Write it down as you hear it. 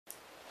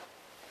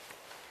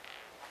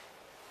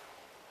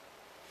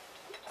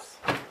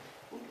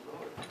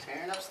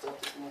much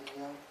stuff this morning,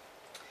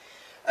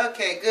 y'all.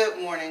 Okay,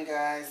 good morning,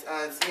 guys.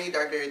 It's me,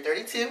 Dark Berry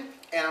 32,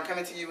 and I'm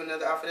coming to you with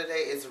another outfit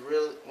today. It's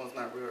real, well, it's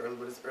not real early,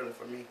 but it's early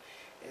for me.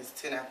 It's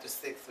 10 after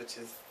 6, which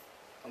is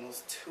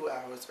almost 2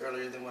 hours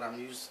earlier than what I'm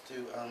used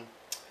to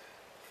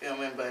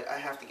filming, but I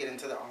have to get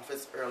into the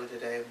office early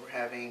today. We're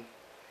having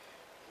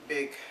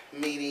big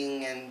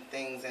meeting and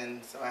things,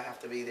 and so I have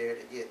to be there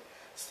to get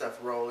stuff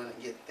rolling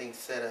and get things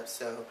set up.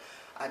 So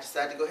I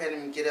decided to go ahead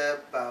and get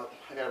up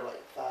I got up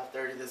like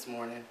 5:30 this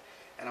morning,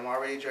 and I'm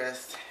already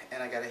dressed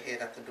and I gotta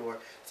head out the door.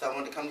 So I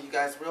wanted to come to you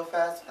guys real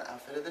fast with the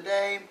outfit of the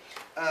day.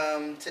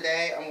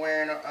 Today I'm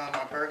wearing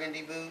my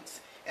Burgundy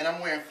boots, and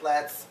I'm wearing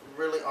flats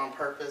really on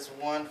purpose.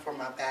 One, for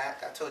my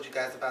back. I told you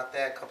guys about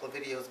that a couple of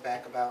videos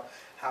back about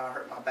how I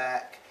hurt my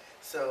back.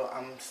 So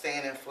I'm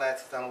staying in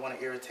flats because I don't want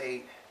to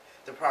irritate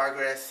the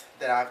progress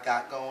that I've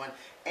got going,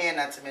 and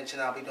not to mention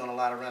I'll be doing a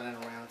lot of running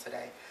around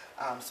today.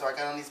 So I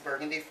got on these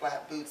Burgundy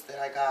flat boots that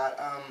I got.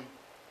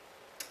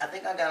 I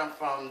think I got them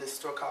from this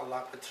store called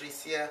La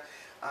Patricia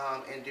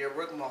in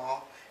Deerbrook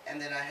Mall. And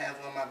then I have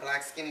on my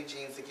black skinny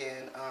jeans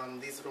again.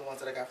 These are the ones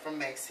that I got from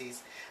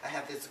Macy's. I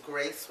have this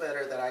gray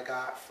sweater that I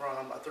got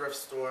from a thrift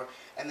store.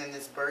 And then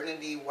this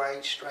burgundy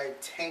white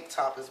striped tank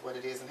top is what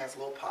it is, and has a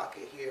little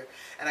pocket here.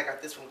 And I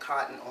got this from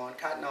Cotton On.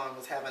 Cotton On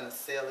was having a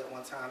sale at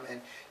one time.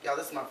 And y'all,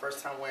 this is my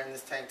first time wearing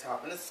this tank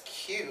top. And it's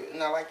cute.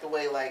 And I like the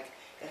way like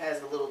it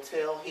has a little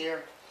tail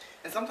here.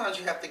 And sometimes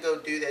you have to go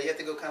do that. You have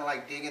to go kind of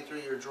like digging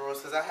through your drawers,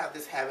 because I have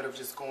this habit of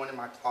just going in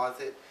my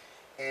closet.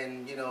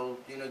 And you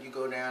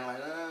go down like,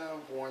 oh,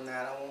 I've worn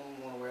that, I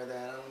don't want to wear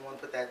that, I don't want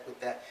to put that with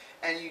that.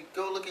 And you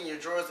go look in your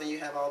drawers and you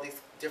have all these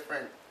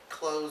different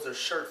clothes or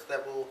shirts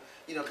that will,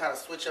 kind of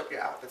switch up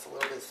your outfits a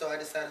little bit. So I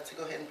decided to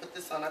go ahead and put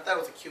this on. I thought it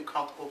was a cute,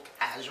 comfortable,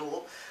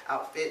 casual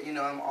outfit.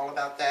 I'm all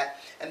about that.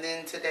 And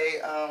then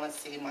today, let's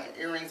see, my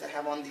earrings, I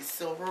have on these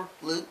silver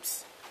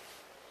loops.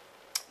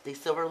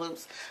 These silver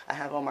loops. I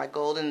have on my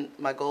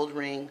gold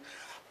ring.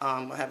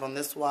 I have on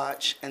this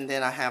watch, and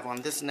then I have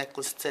on this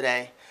necklace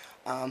today.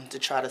 To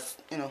try to,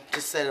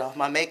 just set it off.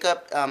 My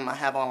makeup, I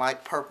have on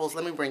like purples.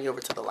 Let me bring you over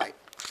to the light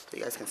so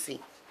you guys can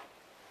see.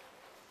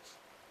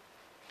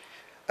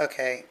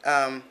 Okay,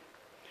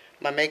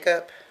 my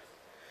makeup,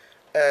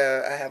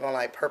 I have on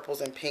like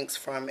purples and pinks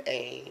from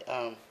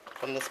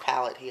from this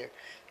palette here.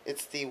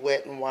 It's the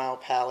Wet n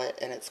Wild palette,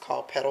 and it's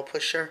called Petal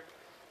Pusher.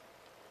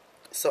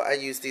 So I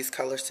use these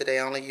colors today.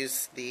 I only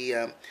use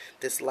the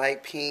this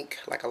light pink,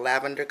 like a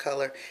lavender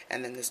color,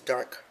 and then this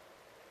dark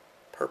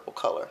purple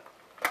color.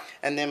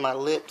 And then my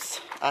lips,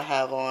 I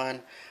have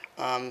on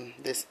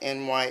this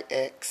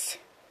NYX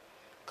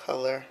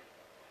color.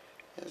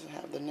 It doesn't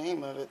have the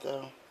name of it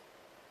though.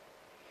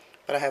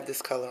 But I have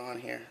this color on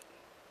here.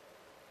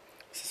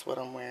 This is what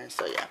I'm wearing,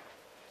 so yeah.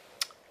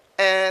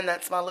 And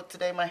that's my look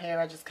today. My hair,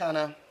 I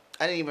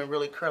didn't even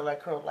really curl. I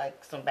curled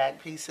like some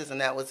back pieces,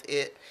 and that was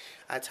it.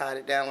 I tied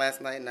it down last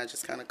night, and I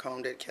just kind of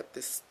combed it, kept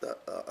this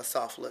a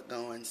soft look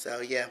going.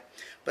 So yeah,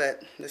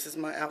 but this is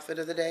my outfit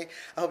of the day.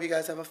 I hope you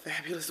guys have a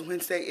fabulous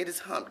Wednesday. It is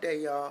hump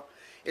day, y'all.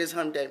 It is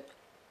hump day.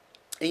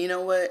 And you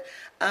know what?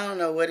 I don't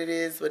know what it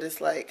is, but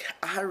it's like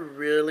I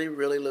really,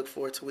 really look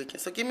forward to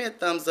weekends. So give me a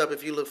thumbs up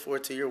if you look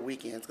forward to your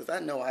weekends, because I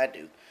know I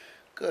do.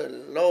 Good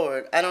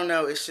Lord. I don't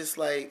know. It's just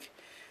like,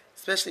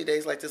 especially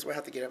days like this where I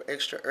have to get up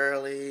extra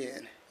early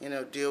and,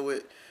 deal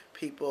with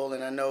people.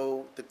 And I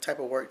know the type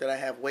of work that I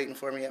have waiting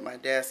for me at my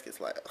desk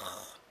is like,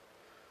 ugh,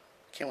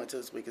 can't wait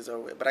till this week is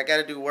over with. But I got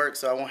to do work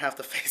so I won't have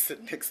to face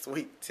it next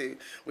week too,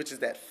 which is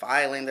that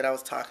filing that I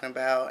was talking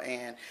about.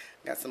 And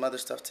got some other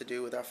stuff to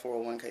do with our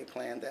 401k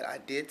plan that I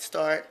did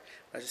start,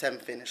 but I just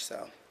haven't finished.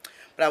 So,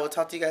 but I will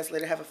talk to you guys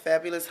later. Have a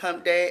fabulous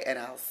hump day, and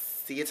I'll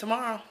see you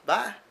tomorrow.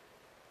 Bye.